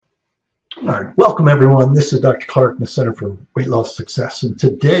All right, welcome everyone. This is Dr. Clark in the Center for Weight Loss Success, and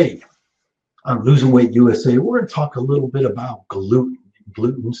today on Losing Weight USA, we're going to talk a little bit about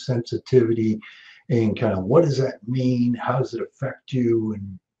gluten sensitivity, and kind of what does that mean? How does it affect you?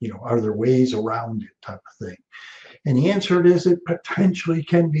 And are there ways around it, type of thing? And the answer is it potentially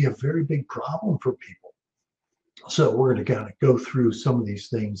can be a very big problem for people. So we're going to kind of go through some of these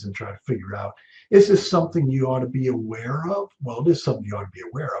things and try to figure out, is this something you ought to be aware of? Well, it is something you ought to be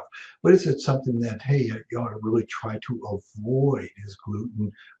aware of, but is it something that, hey, you ought to really try to avoid is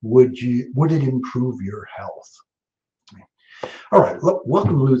gluten? Would it improve your health? All right,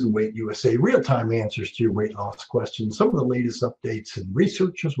 welcome to Losing Weight USA, real-time answers to your weight loss questions, some of the latest updates and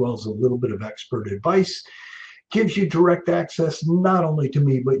research, as well as a little bit of expert advice. Gives you direct access not only to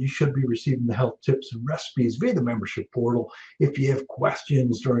me, but you should be receiving the health tips and recipes via the membership portal. If you have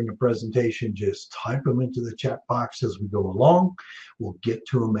questions during the presentation, just type them into the chat box as we go along. We'll get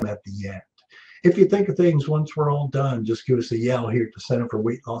to them at the end. If you think of things once we're all done, just give us a yell here at the Center for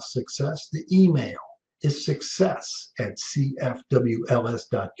Weight Loss Success. The email is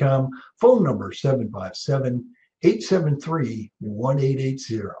success@cfwls.com. Phone number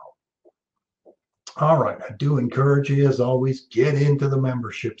 757-873-1880. All right, I do encourage you, as always, get into the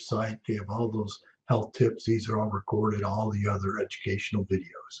membership site. They have all those health tips. These are all recorded, all the other educational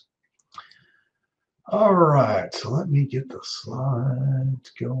videos. All right, so let me get the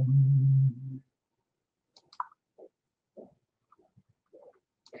slides going.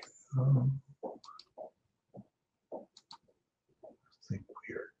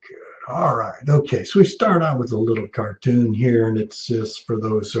 All right. Okay. So we start out with a little cartoon here, and it's just for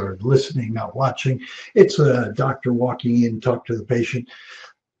those who are listening, not watching. It's a doctor walking in, talk to the patient,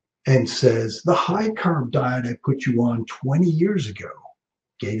 and says, the high carb diet I put you on 20 years ago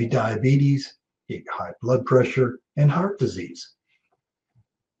gave you diabetes, gave you high blood pressure, and heart disease.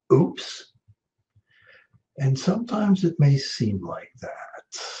 Oops. And sometimes it may seem like that.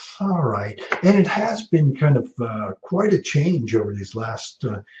 All right. And it has been kind of quite a change over these last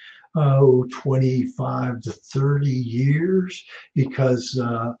 25 to 30 years, because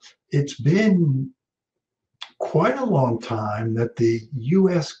it's been quite a long time that the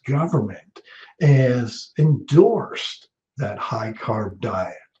U.S. government has endorsed that high carb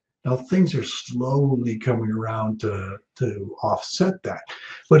diet. Now, things are slowly coming around to offset that.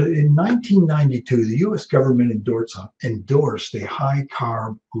 But in 1992, the U.S. government endorsed a high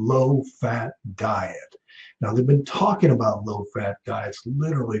carb, low fat diet. Now, they've been talking about low-fat diets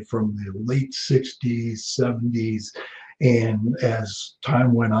literally from the late 60s, 70s, and as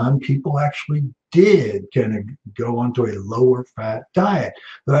time went on, people actually did kind of go onto a lower-fat diet.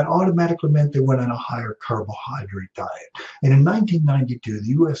 That automatically meant they went on a higher carbohydrate diet. And in 1992, the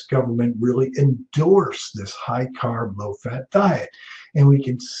U.S. government really endorsed this high-carb, low-fat diet. And we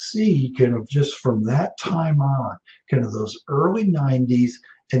can see kind of just from that time on, kind of those early 90s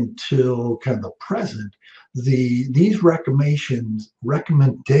until kind of the present, these recommendations,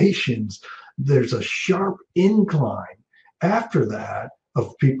 there's a sharp incline after that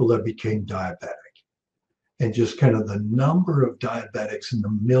of people that became diabetic. And just kind of the number of diabetics in the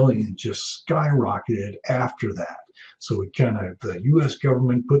millions just skyrocketed after that. So the U.S.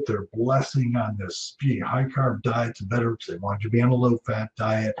 government put their blessing on this high carb diet's better because they wanted you to be on a low fat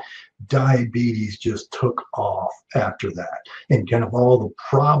diet. Diabetes just took off after that. And kind of all the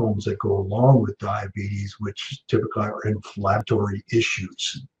problems that go along with diabetes, which typically are inflammatory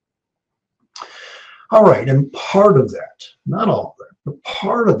issues. All right, and part of that, not all of it, but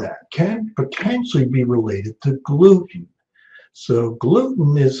part of that can potentially be related to gluten. So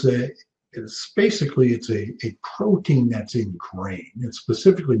gluten is basically a protein that's in grain. It's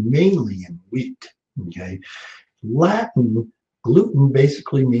specifically mainly in wheat. Okay, Latin gluten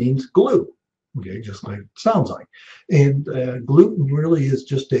basically means glue. Okay, just like it sounds like. And gluten really is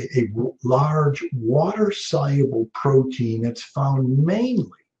just a large water-soluble protein that's found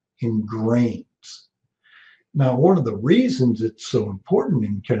mainly in grains. Now, one of the reasons it's so important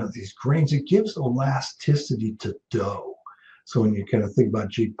in kind of these grains, it gives elasticity to dough. So when you kind of think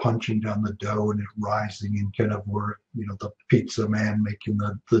about punching down the dough and it rising and kind of where, the pizza man making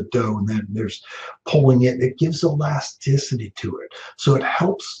the dough and then there's pulling it, it gives elasticity to it. So it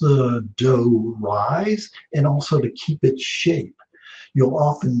helps the dough rise and also to keep its shape. You'll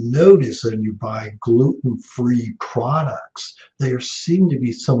often notice when you buy gluten-free products, they seem to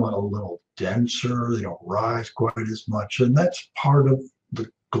be somewhat a little denser. They don't rise quite as much. And that's part of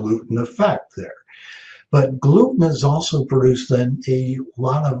the gluten effect there. But gluten has also produced then a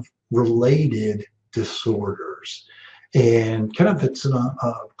lot of related disorders. And kind of it's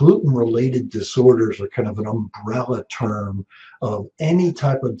gluten-related disorders are kind of an umbrella term of any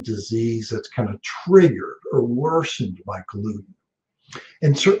type of disease that's kind of triggered or worsened by gluten.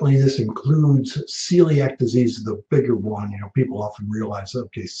 And certainly this includes celiac disease, the bigger one. People often realize,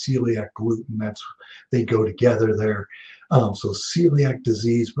 okay, celiac, gluten, they go together there. So celiac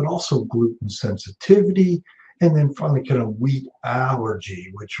disease, but also gluten sensitivity. And then finally, kind of wheat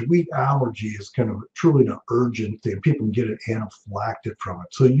allergy, which wheat allergy is kind of truly an urgent thing. People can get it anaphylactic from it.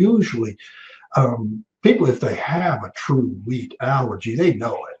 So usually people, if they have a true wheat allergy, they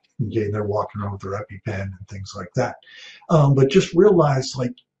know it. Okay, they're walking around with their EpiPen and things like that. But just realize,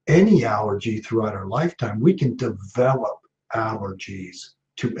 like any allergy throughout our lifetime, we can develop allergies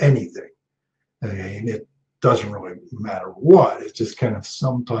to anything. Okay? And it doesn't really matter what. It's just kind of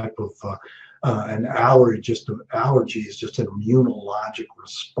some type of an allergy. Just an allergy is just an immunologic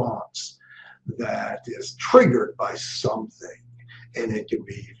response that is triggered by something, and it can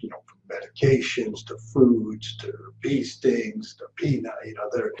be, from medications to foods to bee stings to peanut.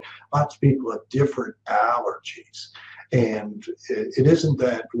 There are lots of people have different allergies, and it isn't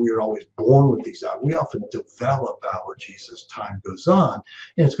that we're always born with these allergies. We often develop allergies as time goes on,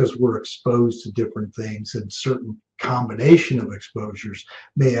 and it's because we're exposed to different things, and certain combination of exposures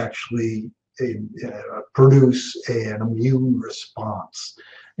may actually produce an immune response.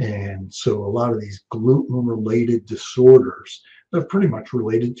 And so a lot of these gluten-related disorders, they're pretty much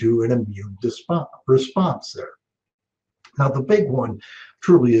related to an immune response there. Now, the big one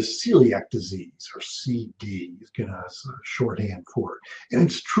truly is celiac disease, or CD, is kind of a shorthand for it. And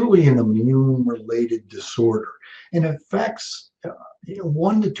it's truly an immune-related disorder. And it affects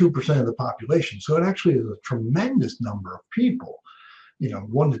 1 to 2% of the population. So it actually is a tremendous number of people.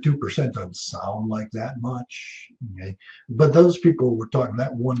 1 to 2% doesn't sound like that much. Okay? But those people we're talking,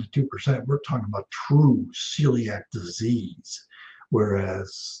 that 1 to 2%, we're talking about true celiac disease,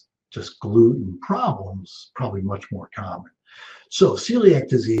 whereas just gluten problems probably much more common. So celiac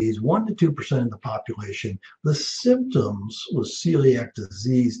disease, 1 to 2% of the population. The symptoms with celiac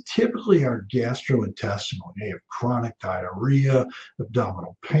disease typically are gastrointestinal. You have chronic diarrhea,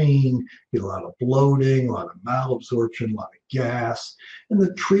 abdominal pain, you get a lot of bloating, a lot of malabsorption, a lot of gas. And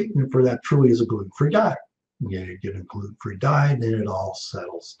the treatment for that truly is a gluten-free diet. You get a gluten-free diet and it all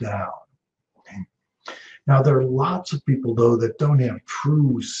settles down. Okay? Now, there are lots of people, though, that don't have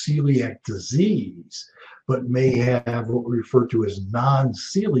true celiac disease, but may have what we refer to as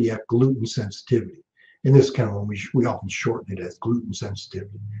non-celiac gluten sensitivity. And this kind of when we often shorten it as gluten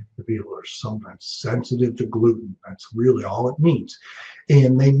sensitivity. The people are sometimes sensitive to gluten. That's really all it means.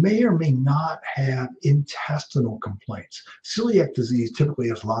 And they may or may not have intestinal complaints. Celiac disease typically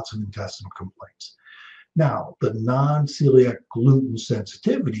has lots of intestinal complaints. Now, the non-celiac gluten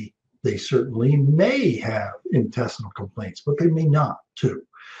sensitivity, they certainly may have intestinal complaints, but they may not too.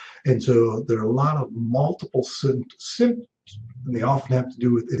 And so there are a lot of multiple symptoms, and they often have to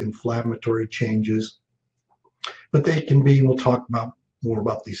do with inflammatory changes. But they can be, we'll talk about more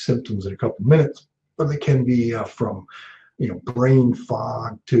about these symptoms in a couple of minutes, but they can be from, brain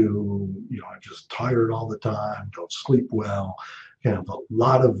fog to, I'm just tired all the time, don't sleep well, kind of a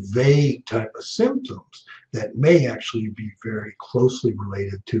lot of vague type of symptoms that may actually be very closely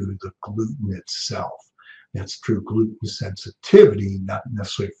related to the gluten itself. That's true gluten sensitivity, not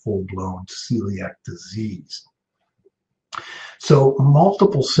necessarily full-blown celiac disease. So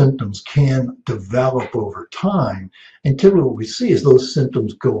multiple symptoms can develop over time. And typically what we see is those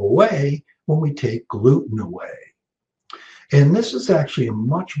symptoms go away when we take gluten away. And this is actually a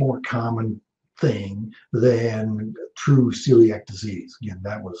much more common thing than true celiac disease. Again,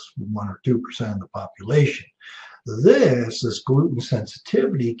 that was 1 or 2% of the population. This gluten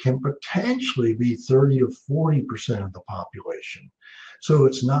sensitivity can potentially be 30 to 40% of the population. So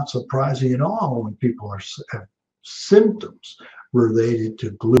it's not surprising at all when people have symptoms related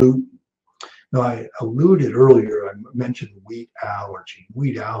to gluten. Now, I alluded earlier, I mentioned wheat allergy.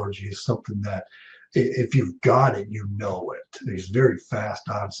 Wheat allergy is something that if you've got it, you know it. It's very fast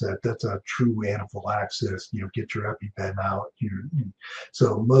onset. That's a true anaphylaxis. Get your EpiPen out.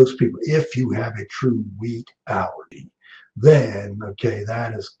 So most people, if you have a true wheat allergy, then, okay,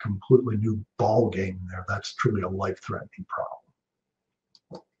 that is completely new ball game there. That's truly a life-threatening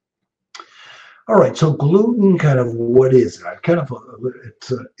problem. All right, so gluten, kind of what is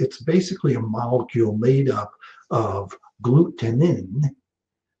it? It's basically a molecule made up of glutenin,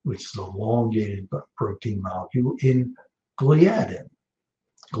 which is a elongated protein molecule, in gliadin.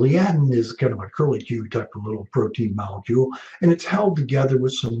 Gliadin is kind of a curlicue type of little protein molecule, and it's held together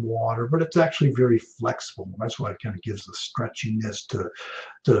with some water, but it's actually very flexible. That's why it kind of gives the stretchiness to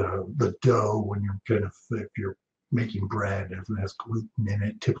the dough when you're if you're making bread, if it has gluten in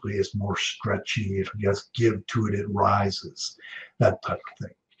it, typically it's more stretchy. If it has give to it, it rises, that type of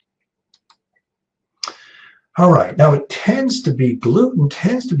thing. All right, now gluten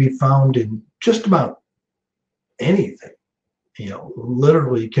tends to be found in just about anything.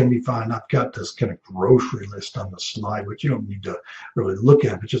 Literally can be found. I've got this kind of grocery list on the slide, which you don't need to really look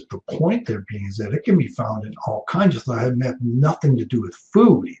at, but just the point there being is that it can be found in all kinds of things. It have nothing to do with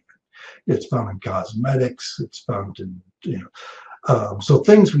food even. It's found in cosmetics. It's found in, so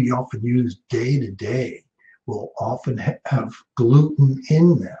things we often use day to day will often have gluten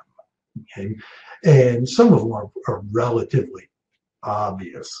in them. Okay? And some of them are relatively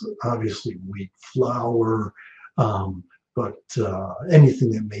obvious. Obviously, wheat flour, but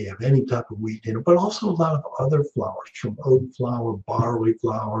anything that may have any type of wheat in it, but also a lot of other flours, from oat flour, barley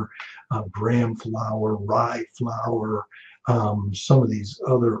flour, gram flour, rye flour. Some of these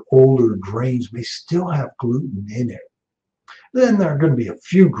other older grains may still have gluten in it. Then there are going to be a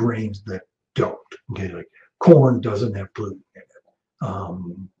few grains that don't. Okay, like corn doesn't have gluten in it.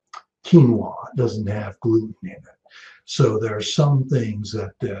 Quinoa doesn't have gluten in it. So there are some things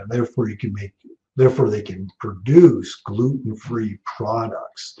that therefore they can produce gluten-free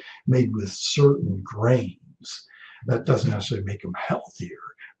products made with certain grains. That doesn't necessarily make them healthier,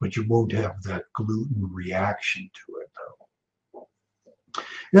 but you won't have that gluten reaction to it, though.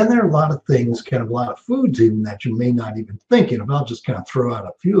 Then there are a lot of things, a lot of foods even that you may not even think of. I'll just kind of throw out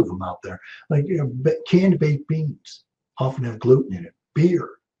a few of them out there. Like canned baked beans often have gluten in it. Beer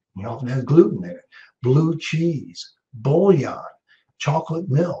often has gluten in it. Blue cheese, bouillon, chocolate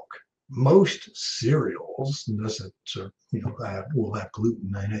milk. Most cereals, unless will have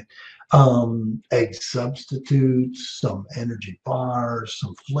gluten in it. Egg substitutes, some energy bars,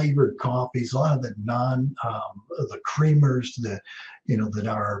 some flavored coffees, a lot of the the creamers that that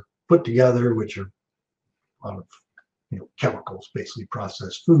are put together, which are a lot of chemicals, basically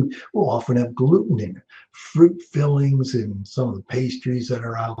processed food, will often have gluten in it. Fruit fillings in some of the pastries that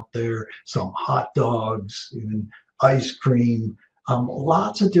are out there, some hot dogs, even ice cream.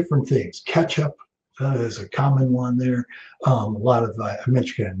 Lots of different things. Ketchup is a common one there. A lot of, I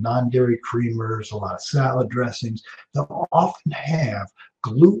mentioned non-dairy creamers, a lot of salad dressings that often have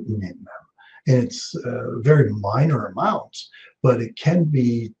gluten in them. And it's very minor amounts, but it can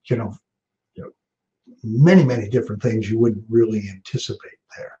be, many, many different things you wouldn't really anticipate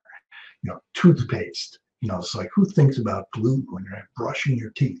there. Toothpaste. It's like, who thinks about gluten when you're brushing your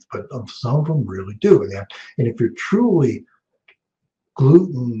teeth? But some of them really do. And if you're truly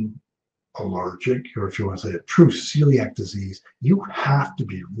gluten allergic, or if you want to say a true celiac disease, you have to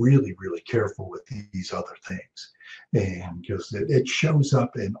be really, really careful with these other things. And because it shows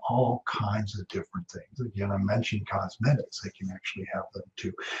up in all kinds of different things. Again, I mentioned cosmetics. They can actually have them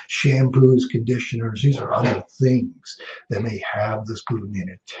too. Shampoos, conditioners, these are other things that may have this gluten in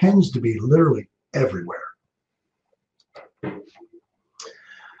it. It tends to be literally everywhere.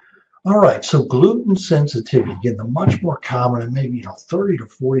 All right, so gluten sensitivity, again, the much more common, and maybe 30 to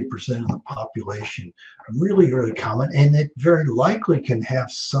 40% of the population, really, really common, and it very likely can have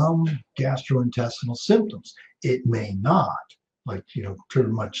some gastrointestinal symptoms. It may not, like, pretty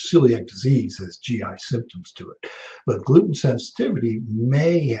much celiac disease has GI symptoms to it. But gluten sensitivity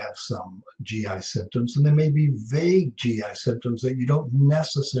may have some GI symptoms, and there may be vague GI symptoms that you don't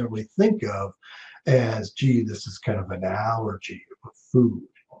necessarily think of as, gee, this is kind of an allergy of food.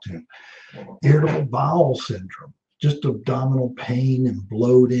 Irritable bowel syndrome, just abdominal pain and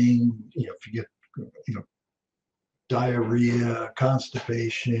bloating. If you get diarrhea,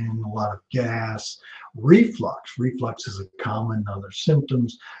 constipation, a lot of gas. Reflux is a common other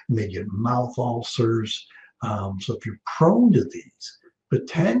symptoms. You may get mouth ulcers. So if you're prone to these,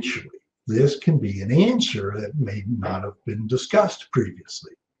 potentially this can be an answer that may not have been discussed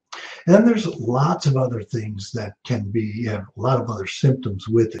previously. And then there's lots of other things that can have a lot of other symptoms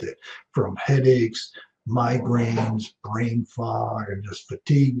with it, from headaches, migraines, brain fog, and just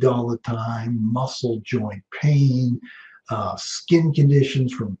fatigued all the time, muscle joint pain, skin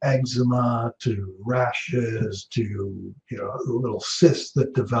conditions from eczema to rashes to little cysts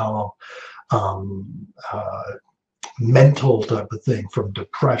that develop, mental type of thing, from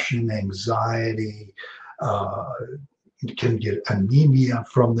depression, anxiety. You can get anemia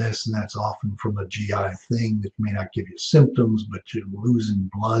from this, and that's often from a GI thing that may not give you symptoms, but you're losing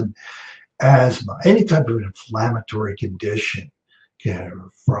blood. Asthma, any type of inflammatory condition,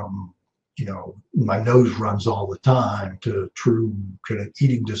 from my nose runs all the time, to true kind of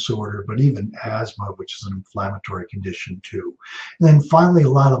eating disorder, but even asthma, which is an inflammatory condition too. And then finally, a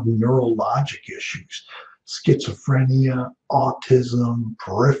lot of neurologic issues. schizophrenia, autism,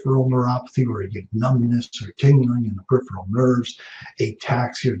 peripheral neuropathy, where you get numbness or tingling in the peripheral nerves,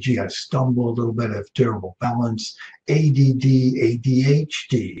 ataxia, gee, I stumble a little bit, I have terrible balance, ADD,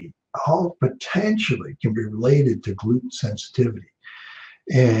 ADHD, all potentially can be related to gluten sensitivity.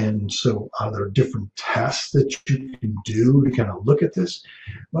 And so are there different tests that you can do to kind of look at this?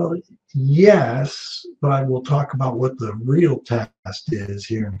 Well, yes, but we'll talk about what the real test is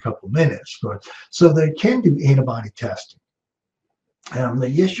here in a couple of minutes. But so they can do antibody testing.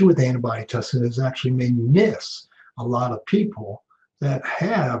 The issue with antibody testing is actually may miss a lot of people that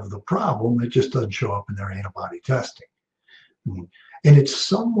have the problem. It just doesn't show up in their antibody testing. And it's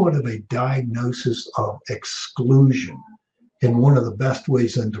somewhat of a diagnosis of exclusion. And one of the best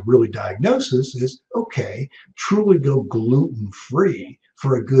ways then to really diagnose this is, okay, truly go gluten-free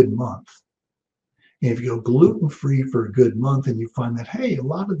for a good month. And if you go gluten-free for a good month and you find that, hey, a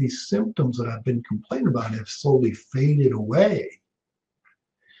lot of these symptoms that I've been complaining about have slowly faded away,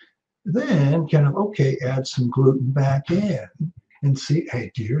 then kind of, okay, add some gluten back in and see,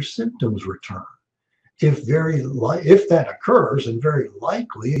 hey, do your symptoms return? If that occurs, and very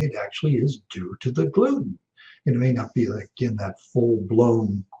likely it actually is due to the gluten. It may not be, like, again, that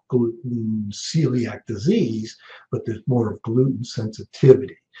full-blown gluten celiac disease, but there's more of gluten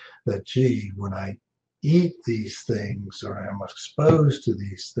sensitivity. That, gee, when I eat these things or I'm exposed to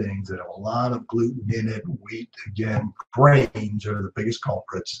these things that have a lot of gluten in it, wheat, again, grains are the biggest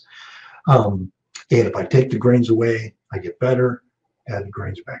culprits. And if I take the grains away, I get better. Add the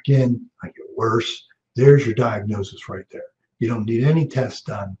grains back in, I get worse. There's your diagnosis right there. You don't need any tests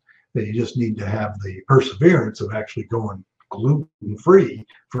done. That you just need to have the perseverance of actually going gluten-free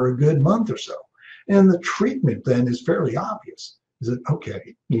for a good month or so. And the treatment then is fairly obvious. Is that,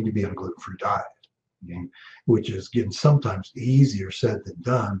 okay, you need to be on a gluten-free diet, okay? Which is, again, sometimes easier said than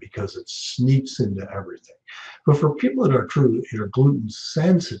done because it sneaks into everything. But for people that are truly gluten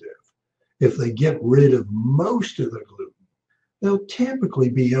sensitive, if they get rid of most of the gluten, they'll typically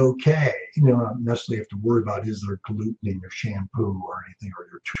be okay. You know, not necessarily have to worry about, is there gluten in your shampoo or anything, or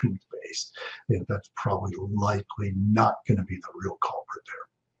your toothpaste. That's probably likely not going to be the real culprit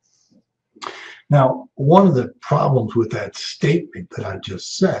there. Now, one of the problems with that statement that I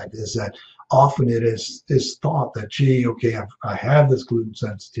just said is that often it is thought that, gee, okay, I have this gluten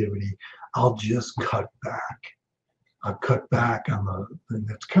sensitivity, I'll just cut back. I'll cut back on and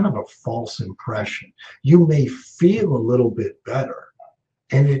that's kind of a false impression. You may feel a little bit better,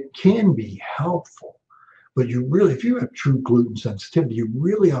 and it can be helpful, but you really, if you have true gluten sensitivity, you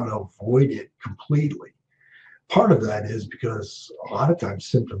really ought to avoid it completely. Part of that is because a lot of times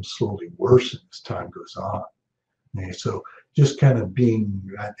symptoms slowly worsen as time goes on. Okay, so just kind of being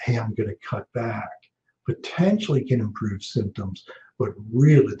that, hey, I'm going to cut back, potentially can improve symptoms, but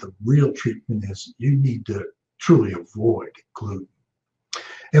really the real treatment is you need to truly avoid gluten.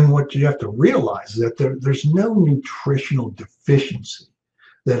 And what you have to realize is that there's no nutritional deficiency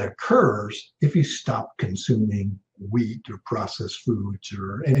that occurs if you stop consuming wheat or processed foods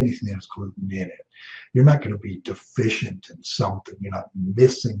or anything that has gluten in it. You're not going to be deficient in something. You're not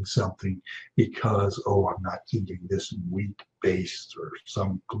missing something because, oh, I'm not eating this wheat-based or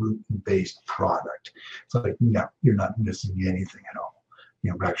some gluten-based product. It's like, no, you're not missing anything at all.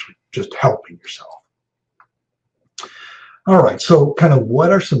 You're actually just helping yourself. All right, so kind of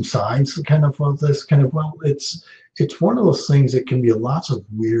what are some signs kind of this kind of, well, it's one of those things that can be lots of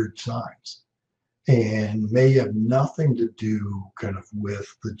weird signs and may have nothing to do kind of with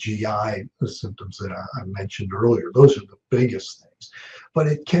the GI symptoms that I mentioned earlier. Those are the biggest things, but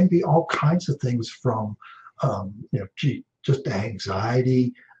it can be all kinds of things from, just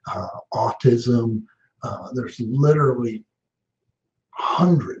anxiety, autism. There's literally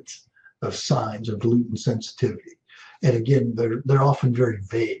hundreds of signs of gluten sensitivity. And again, they're often very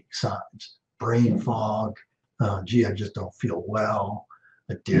vague signs. Brain fog, gee, I just don't feel well,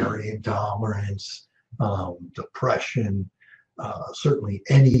 a dairy intolerance, depression, certainly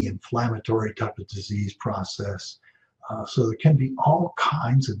any inflammatory type of disease process. So there can be all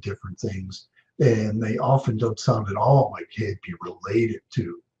kinds of different things, and they often don't sound at all like it'd be related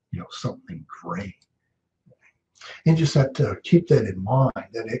to, something great. And just have to keep that in mind,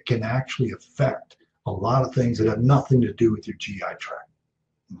 that it can actually affect a lot of things that have nothing to do with your GI tract.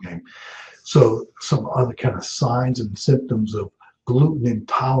 Okay, so some other kind of signs and symptoms of gluten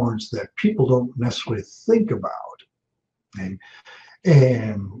intolerance that people don't necessarily think about. Okay?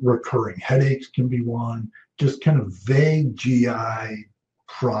 And recurring headaches can be one. Just kind of vague GI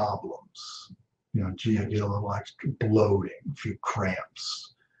problems. Gee, I get a little extra bloating, a few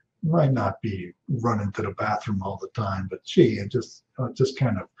cramps. Might not be running to the bathroom all the time, but gee, it just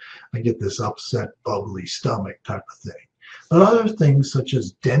kind of I get this upset, bubbly stomach type of thing. But other things such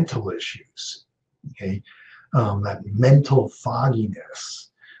as dental issues, okay, that mental fogginess,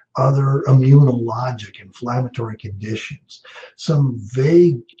 other immunologic inflammatory conditions, some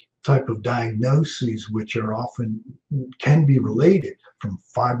vague type of diagnoses which are often can be related from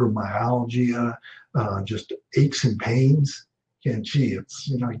fibromyalgia, just aches and pains. And gee,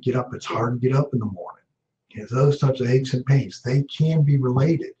 it's, I get up, it's hard to get up in the morning. Those types of aches and pains, they can be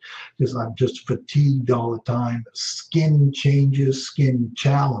related because I'm just fatigued all the time. Skin changes, skin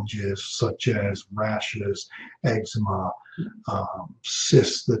challenges such as rashes, eczema,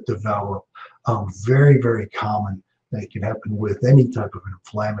 cysts that develop, very, very common. They can happen with any type of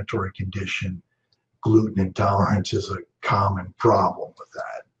inflammatory condition. Gluten intolerance is a common problem with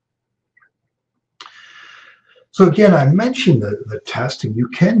that. So again, I mentioned the testing. You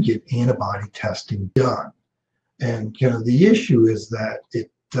can get antibody testing done. And the issue is that it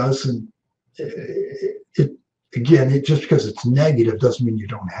doesn't, again, just because it's negative doesn't mean you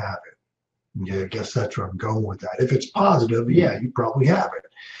don't have it. Yeah, I guess that's where I'm going with that. If it's positive, yeah, you probably have it.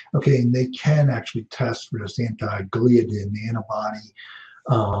 Okay, and they can actually test for this anti-Gluten antibody,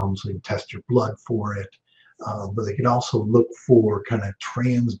 so you can test your blood for it. But they can also look for kind of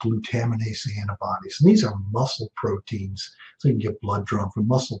transglutaminase antibodies. And these are muscle proteins, so you can get blood drawn from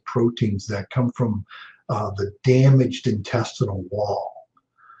muscle proteins that come from the damaged intestinal wall.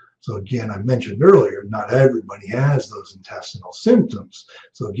 So again, I mentioned earlier, not everybody has those intestinal symptoms.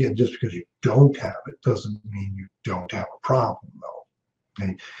 So again, just because you don't have it doesn't mean you don't have a problem, though.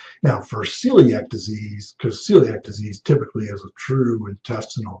 Okay. Now, for celiac disease, because celiac disease typically is a true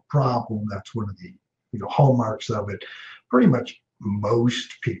intestinal problem, that's one of the hallmarks of it. Pretty much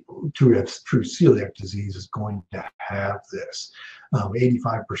most people who have true celiac disease is going to have this.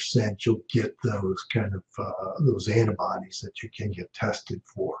 85% you'll get those kind of those antibodies that you can get tested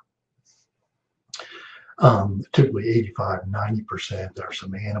for. Typically 85, 90% there are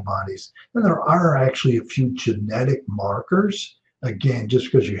some antibodies. And there are actually a few genetic markers. Again,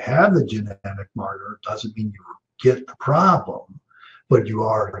 just because you have the genetic marker doesn't mean you get the problem, but you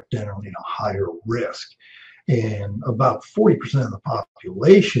are generally in a higher risk. And about 40% of the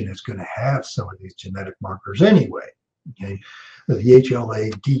population is going to have some of these genetic markers anyway. Okay? The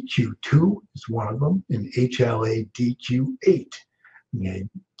HLA-DQ2 is one of them, and HLA-DQ8. Okay?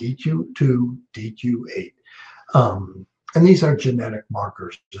 DQ2, DQ8. And these are genetic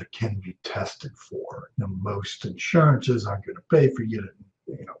markers that can be tested for. Now, most insurances aren't going to pay for you to,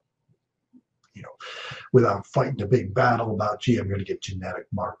 without fighting a big battle about, gee, I'm going to get genetic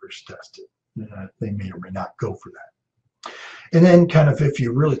markers tested. They may or may not go for that. And then kind of if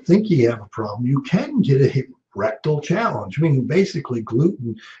you really think you have a problem, you can get a rectal challenge, meaning basically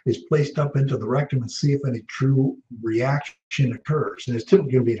gluten is placed up into the rectum and see if any true reaction occurs. And it's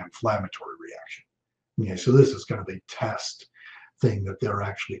typically going to be an inflammatory reaction. Okay, so this is kind of a test thing that they're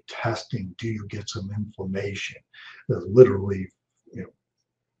actually testing. Do you get some inflammation? Literally,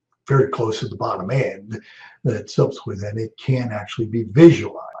 very close to the bottom end, that subsequently then it can actually be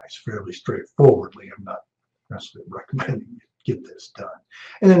visualized fairly straightforwardly. I'm not necessarily recommending you get this done.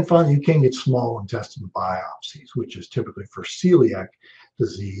 And then finally, you can get small intestine biopsies, which is typically for celiac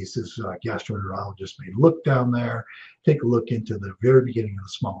disease. This gastroenterologist may look down there, take a look into the very beginning of the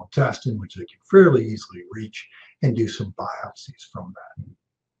small intestine, which they can fairly easily reach, and do some biopsies from that.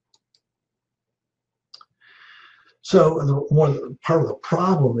 So part of the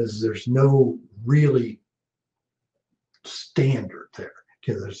problem is there's no really standard there.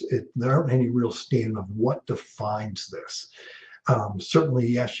 Okay, there aren't any real standard of what defines this. Certainly,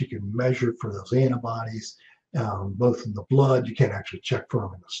 yes, you can measure for those antibodies, both in the blood. You can actually check for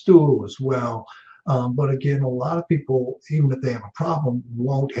them in the stool as well. But again, a lot of people, even if they have a problem,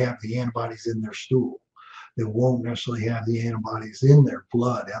 won't have the antibodies in their stool. They won't necessarily have the antibodies in their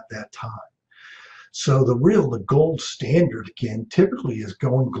blood at that time. So the gold standard, again, typically is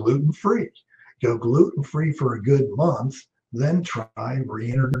going gluten-free. Go gluten-free for a good month, then try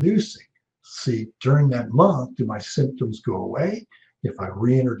reintroducing. See, during that month, do my symptoms go away? If I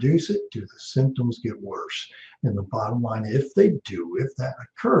reintroduce it, do the symptoms get worse? And the bottom line, if they do, if that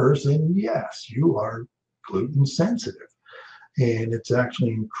occurs, then yes, you are gluten sensitive. And it's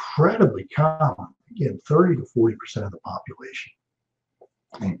actually incredibly common. Again, 30 to 40% of the population.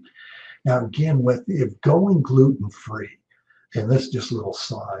 Okay. Now, again, if going gluten-free, and this is just a little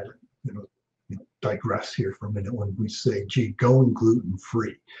side, digress here for a minute when we say, gee, going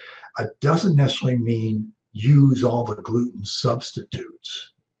gluten-free, it doesn't necessarily mean use all the gluten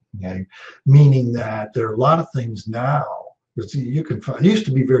substitutes, okay? Meaning that there are a lot of things now, you can find, it used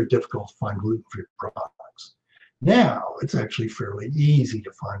to be very difficult to find gluten-free products. Now it's actually fairly easy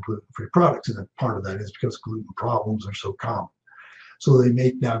to find gluten-free products, and part of that is because gluten problems are so common. So they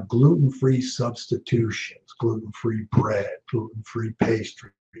make now gluten-free substitutions, gluten-free bread, gluten-free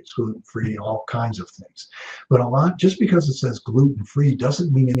pastries, gluten-free all kinds of things. But a lot, just because it says gluten-free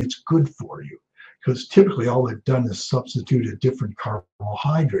doesn't mean it's good for you, because typically all they've done is substitute a different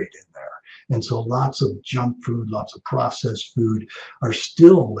carbohydrate in there. And so lots of junk food, lots of processed food are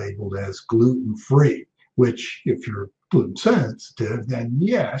still labeled as gluten-free, which if you're gluten sensitive, then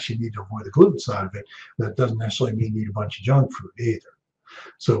yes, you need to avoid the gluten side of it. That doesn't necessarily mean you eat a bunch of junk food either.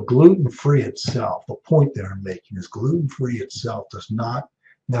 So gluten-free itself, the point that I'm making is gluten-free itself does not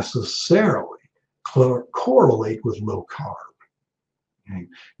necessarily correlate with low carb. Okay?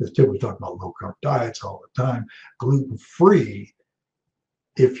 Because typically we talk about low carb diets all the time. Gluten-free,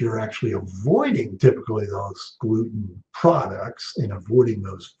 if you're actually avoiding typically those gluten products and avoiding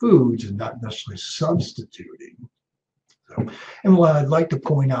those foods and not necessarily substituting. So, and what I'd like to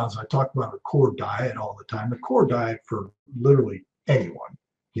point out is I talk about a core diet all the time. The core diet for literally anyone,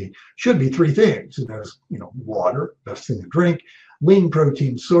 okay, should be three things. And that's, water, best thing to drink, lean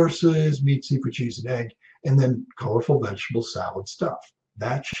protein sources, meat, seafood, cheese, and egg, and then colorful vegetable salad stuff.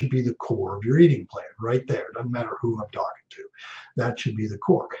 That should be the core of your eating plan right there. Doesn't matter who I'm talking to. That should be the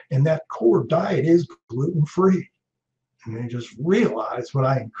core. And that core diet is gluten-free. And you just realize what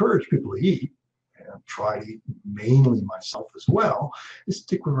I encourage people to eat, and try to eat mainly myself as well, is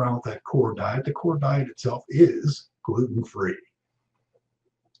stick around with that core diet. The core diet itself is gluten-free.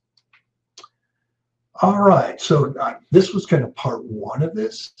 All right, so this was kind of part one of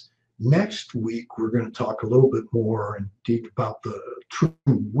this. Next week, we're going to talk a little bit more in deep about the true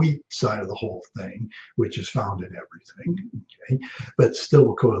wheat side of the whole thing, which is found in everything. Okay, but still,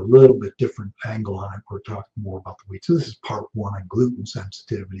 we'll go a little bit different angle on it. We're talking more about the wheat. So this is part one on gluten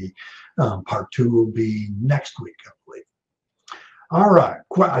sensitivity. Part two will be next week, I believe. All right,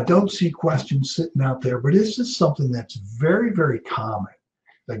 I don't see questions sitting out there, but this is something that's very, very common.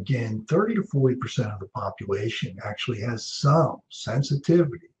 Again, 30 to 40% of the population actually has some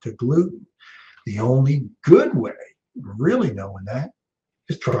sensitivity to gluten. The only good way, really knowing that,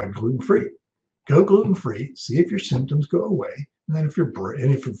 is try gluten-free. Go gluten-free, see if your symptoms go away, and then if you're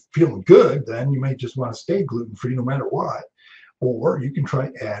feeling good, then you may just want to stay gluten-free no matter what. Or you can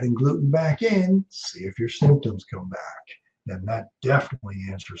try adding gluten back in, see if your symptoms come back. And that definitely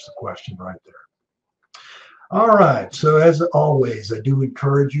answers the question right there. All right, so as always, I do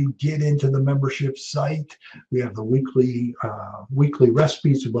encourage you, get into the membership site. We have the weekly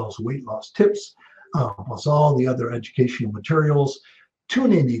recipes as well as weight loss tips, plus all the other educational materials.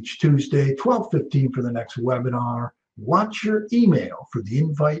 Tune in each Tuesday, 12:15 for the next webinar. Watch your email for the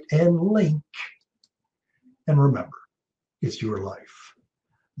invite and link. And remember, it's your life.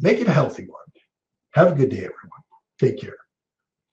 Make it a healthy one. Have a good day, everyone. Take care.